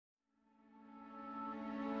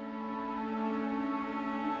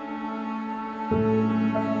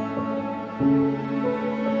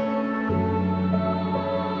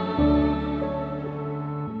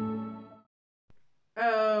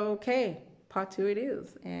part 2 it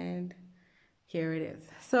is, and here it is.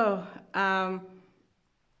 So,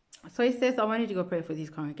 so it says, I wanted to go pray for these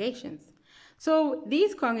congregations. So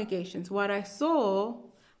these congregations, what I saw,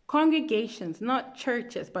 congregations, not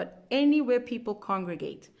churches, but anywhere people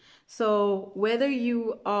congregate. So whether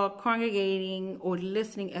you are congregating or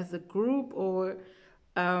listening as a group or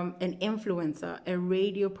an influencer, a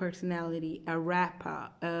radio personality, a rapper,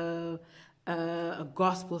 a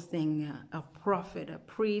gospel singer, a prophet, a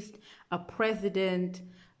priest, a president,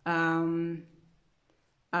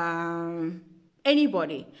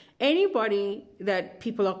 anybody that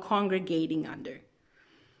people are congregating under,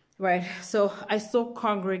 right? So I saw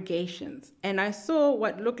congregations, and I saw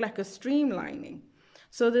what looked like a streamlining.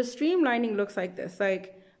 So the streamlining looks like this,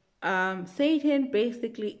 like Satan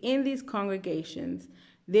basically in these congregations,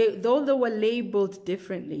 though they were labeled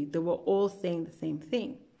differently, they were all saying the same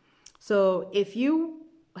thing. So if you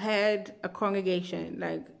had a congregation,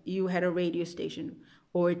 like you had a radio station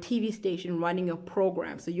or a TV station running a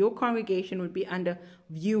program, so your congregation would be under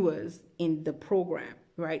viewers in the program,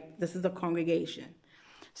 right? This is a congregation.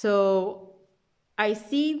 So I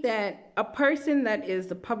see that a person that is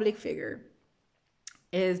the public figure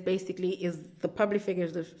is the public figure,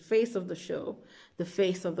 is the face of the show, the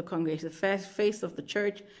face of the congregation, the face of the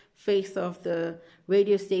church, face of the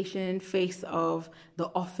radio station, face of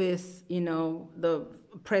the office. You know, the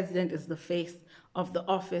president is the face of the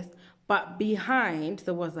office. But behind,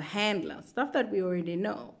 there was a handler, stuff that we already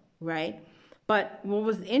know, right? But what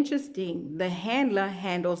was interesting, the handler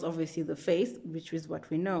handles obviously the face, which is what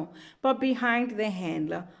we know. But behind the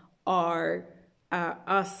handler are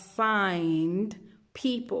assigned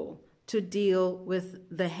people to deal with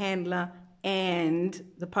the handler and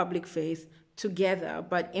the public face together,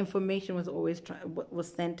 but information was always was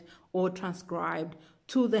sent or transcribed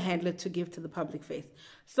to the handler to give to the public face.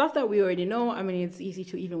 Stuff that we already know. I mean, it's easy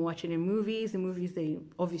to even watch it in movies. In movies, they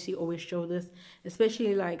obviously always show this,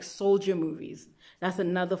 especially like soldier movies. That's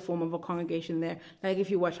another form of a congregation there. Like if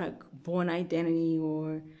you watch like Born Identity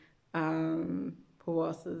or who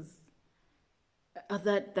else is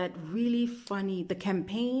that really funny, The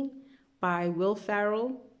Campaign by Will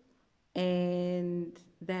Ferrell, and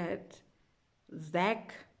that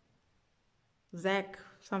Zach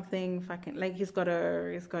something, if I can, like he's got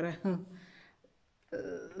a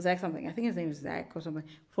Zach something, I think his name is Zach or something,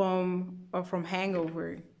 from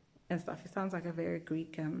Hangover and stuff. It sounds like a very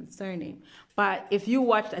Greek surname. But if you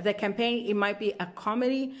watch The Campaign, it might be a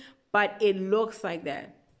comedy, but it looks like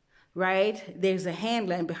that, right? There's a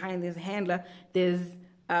handler, and behind this handler, there's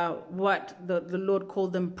what the Lord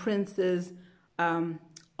called them, princes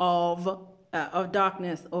of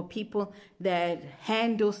darkness, or people that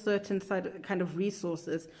handle certain kind of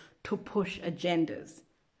resources to push agendas,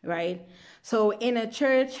 right? So in a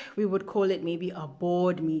church, we would call it maybe a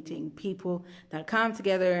board meeting, people that come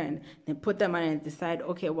together and then put them on and decide,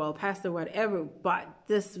 okay, well, pastor, whatever, but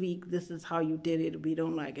this week, this is how you did it, we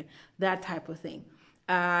don't like it, that type of thing.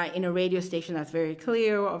 In a radio station, that's very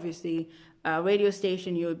clear. Obviously, radio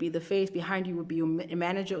station, you would be the face. Behind you would be your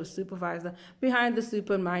manager or supervisor. Behind the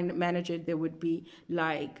super manager, there would be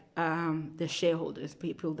like the shareholders,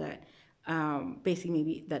 people that basically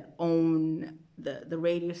maybe that own the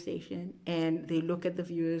radio station, and they look at the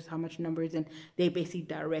viewers, how much numbers, and they basically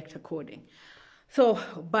direct according. So,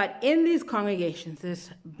 but in these congregations, there's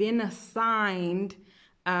been assigned,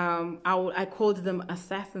 I called them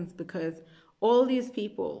assassins, because all these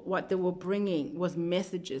people, what they were bringing was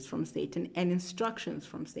messages from Satan and instructions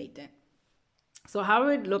from Satan. So how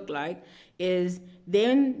it looked like is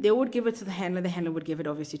then they would give it to the handler would give it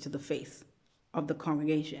obviously to the face of the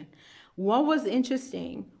congregation. What was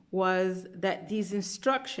interesting was that these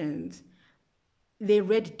instructions, they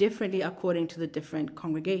read differently according to the different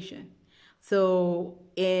congregation. So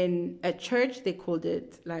in a church, they called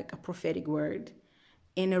it like a prophetic word.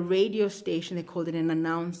 In a radio station, they called it an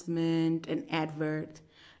announcement, an advert.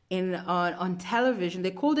 On television,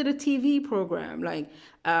 they called it a TV program. Like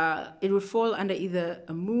it would fall under either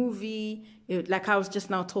a movie, like I was just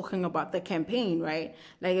now talking about The Campaign, right?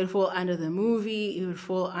 Like it would fall under the movie. It would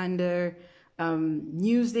fall under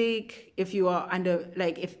music. If you are under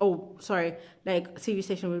like like TV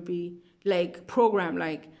station would be like program,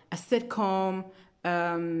 like a sitcom.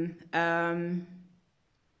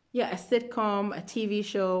 A sitcom, a TV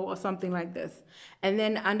show, or something like this. And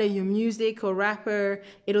then under your music or rapper,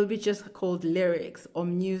 it'll be just called lyrics or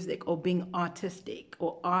music or being artistic.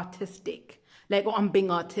 Like, oh, I'm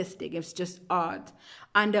being artistic. It's just art.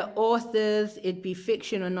 Under authors, it'd be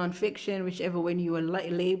fiction or non-fiction, whichever way you were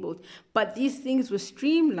labeled. But these things were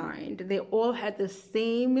streamlined. They all had the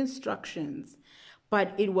same instructions,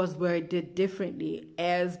 but it was worded differently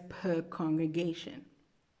as per congregation.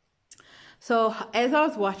 So as I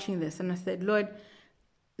was watching this, and I said, Lord,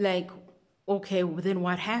 like, okay, well, then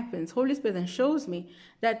what happens? Holy Spirit then shows me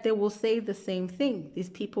that they will say the same thing. These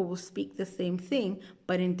people will speak the same thing,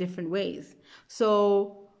 but in different ways.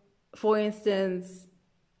 So, for instance,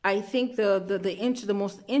 I think the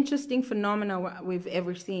most interesting phenomenon we've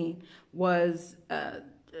ever seen was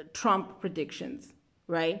Trump predictions,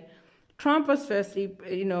 right? Trump was firstly,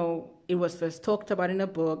 it was first talked about in a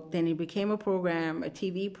book, then it became a program, a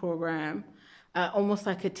TV program, almost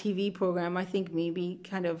like a TV program, I think maybe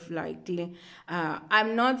kind of like dealing.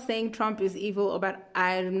 I'm not saying Trump is evil, but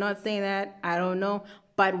I'm not saying that, I don't know.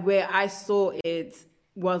 But where I saw it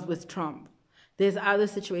was with Trump. There's other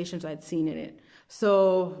situations I'd seen in it.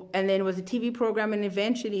 So, and then it was a TV program, and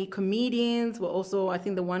eventually comedians were also, I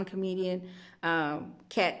think the one comedian,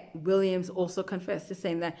 Cat Williams, also confessed to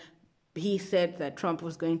saying that he said that Trump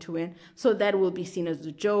was going to win. So that will be seen as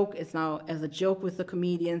a joke. It's now as a joke with the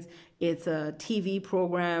comedians. It's a TV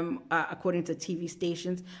program, according to TV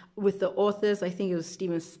stations. With the authors, I think it was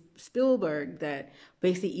Steven Spielberg that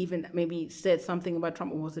basically even maybe said something about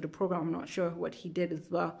Trump, or was it a program? I'm not sure what he did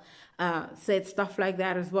as well. Said stuff like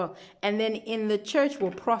that as well. And then in the church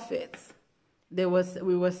were prophets. We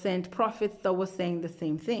were sent prophets that were saying the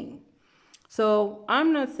same thing. So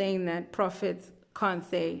I'm not saying that prophets can't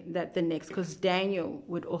say that the next, because Daniel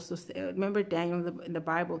would also say, remember Daniel in the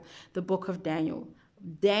Bible, the book of Daniel.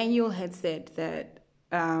 Daniel had said that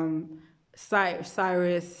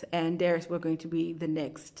Cyrus and Darius were going to be the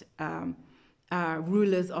next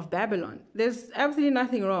rulers of Babylon. There's absolutely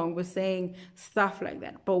nothing wrong with saying stuff like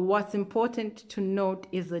that. But what's important to note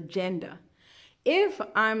is agenda. If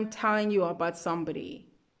I'm telling you about somebody,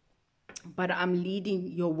 but I'm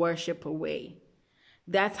leading your worship away,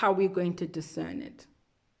 that's how we're going to discern it.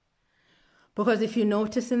 Because if you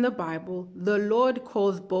notice in the Bible, the Lord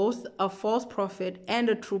calls both a false prophet and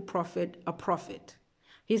a true prophet a prophet.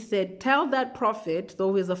 He said, tell that prophet,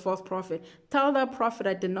 though he's a false prophet, tell that prophet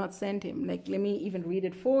I did not send him. Like, let me even read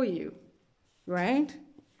it for you, right?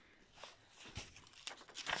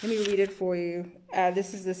 Let me read it for you.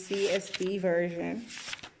 This is the CSB version,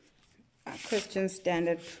 Christian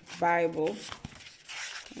Standard Bible.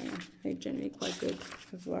 They're generally quite good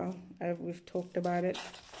as well. We've talked about it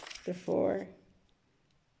before.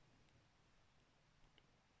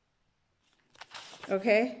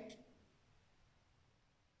 Okay.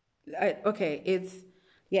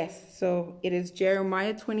 So it is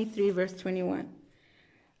Jeremiah 23, verse 21.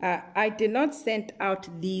 I did not send out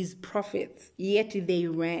these prophets, yet they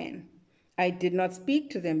ran. I did not speak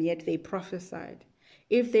to them, yet they prophesied.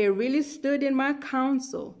 If they really stood in my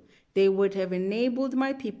counsel, they would have enabled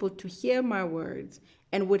my people to hear my words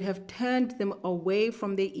and would have turned them away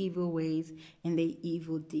from their evil ways and their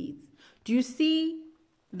evil deeds. Do you see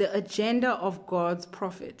the agenda of God's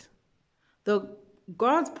prophet?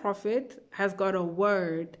 God's prophet has got a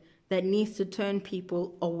word that needs to turn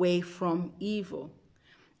people away from evil.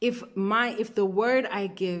 If the word I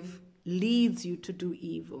give leads you to do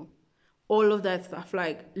evil, all of that stuff,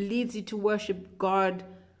 like leads you to worship God,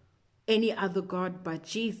 any other God but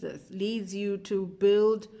Jesus, leads you to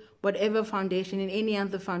build whatever foundation in any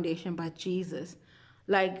other foundation but Jesus.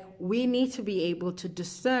 Like, we need to be able to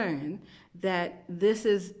discern that this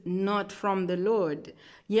is not from the Lord.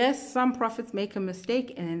 Yes, some prophets make a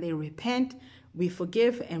mistake and then they repent. We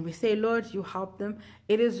forgive and we say, Lord, you help them.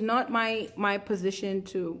 It is not my position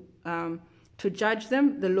to judge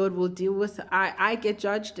them. The Lord will deal with. I get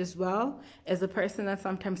judged as well as a person that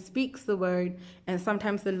sometimes speaks the word, and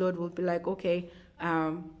sometimes the Lord will be like, okay,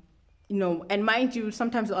 and mind you,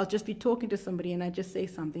 sometimes I'll just be talking to somebody and I just say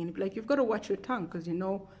something and be like, you've got to watch your tongue because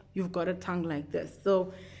you've got a tongue like this.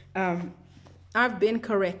 So I've been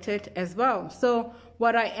corrected as well. So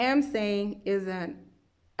what I am saying is that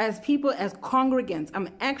as people, as congregants, I'm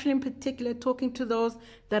actually in particular talking to those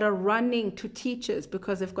that are running to teachers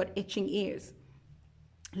because they've got itching ears.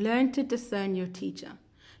 Learn to discern your teacher.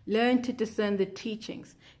 Learn to discern the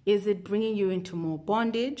teachings. Is it bringing you into more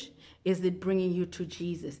bondage? Is it bringing you to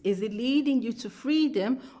Jesus? Is it leading you to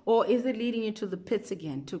freedom, or is it leading you to the pits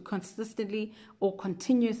again, to consistently or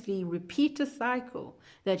continuously repeat a cycle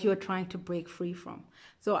that you are trying to break free from?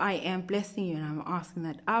 So I am blessing you, and I'm asking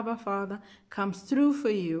that Abba Father comes through for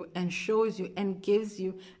you and shows you and gives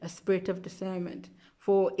you a spirit of discernment,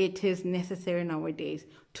 for it is necessary nowadays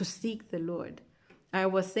to seek the Lord. I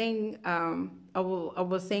was saying to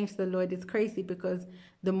the Lord, it's crazy because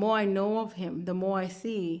the more I know of him, the more I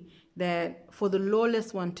see that for the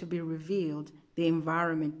lawless one to be revealed, the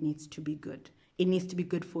environment needs to be good. It needs to be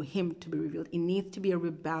good for him to be revealed. It needs to be a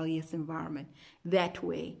rebellious environment. That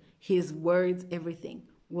way, his words, everything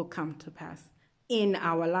will come to pass in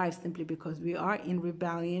our lives, simply because we are in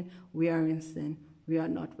rebellion, we are in sin, we are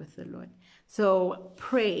not with the Lord. So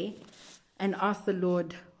pray and ask the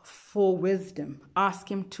Lord for wisdom. Ask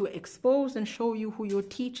him to expose and show you who your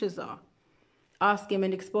teachers are. Ask him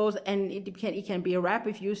and expose, and it can be a rap.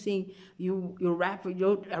 If you sing, a rap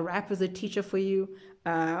is a teacher for you.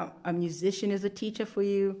 A musician is a teacher for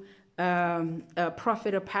you. A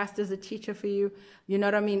prophet or pastor is a teacher for you. You know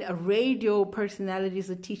what I mean? A radio personality is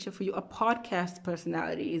a teacher for you. A podcast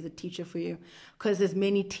personality is a teacher for you, because there's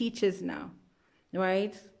many teachers now,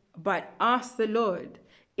 right? But ask the Lord,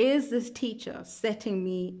 is this teacher setting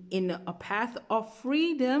me in a path of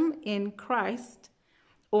freedom in Christ,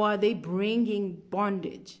 or are they bringing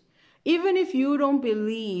bondage? Even if you don't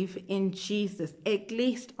believe in Jesus, at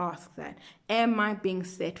least ask that. Am I being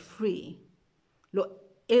set free? Lord,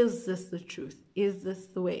 is this the truth? Is this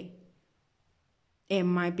the way?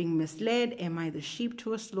 Am I being misled? Am I the sheep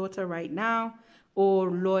to a slaughter right now? Or,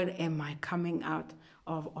 Lord, am I coming out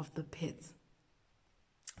of the pits?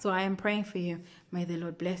 So I am praying for you. May the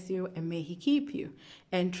Lord bless you and may he keep you.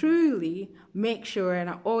 And truly make sure, and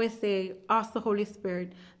I always say, ask the Holy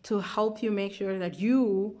Spirit to help you make sure that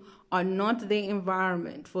you are not the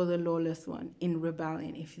environment for the lawless one in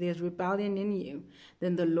rebellion. If there's rebellion in you,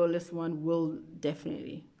 then the lawless one will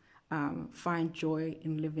definitely find joy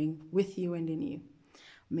in living with you and in you.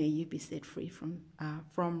 May you be set free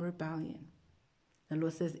from rebellion. The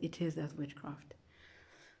Lord says it is as witchcraft.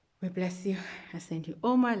 We bless you. I send you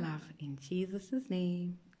all my love in Jesus'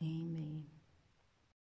 name. Amen.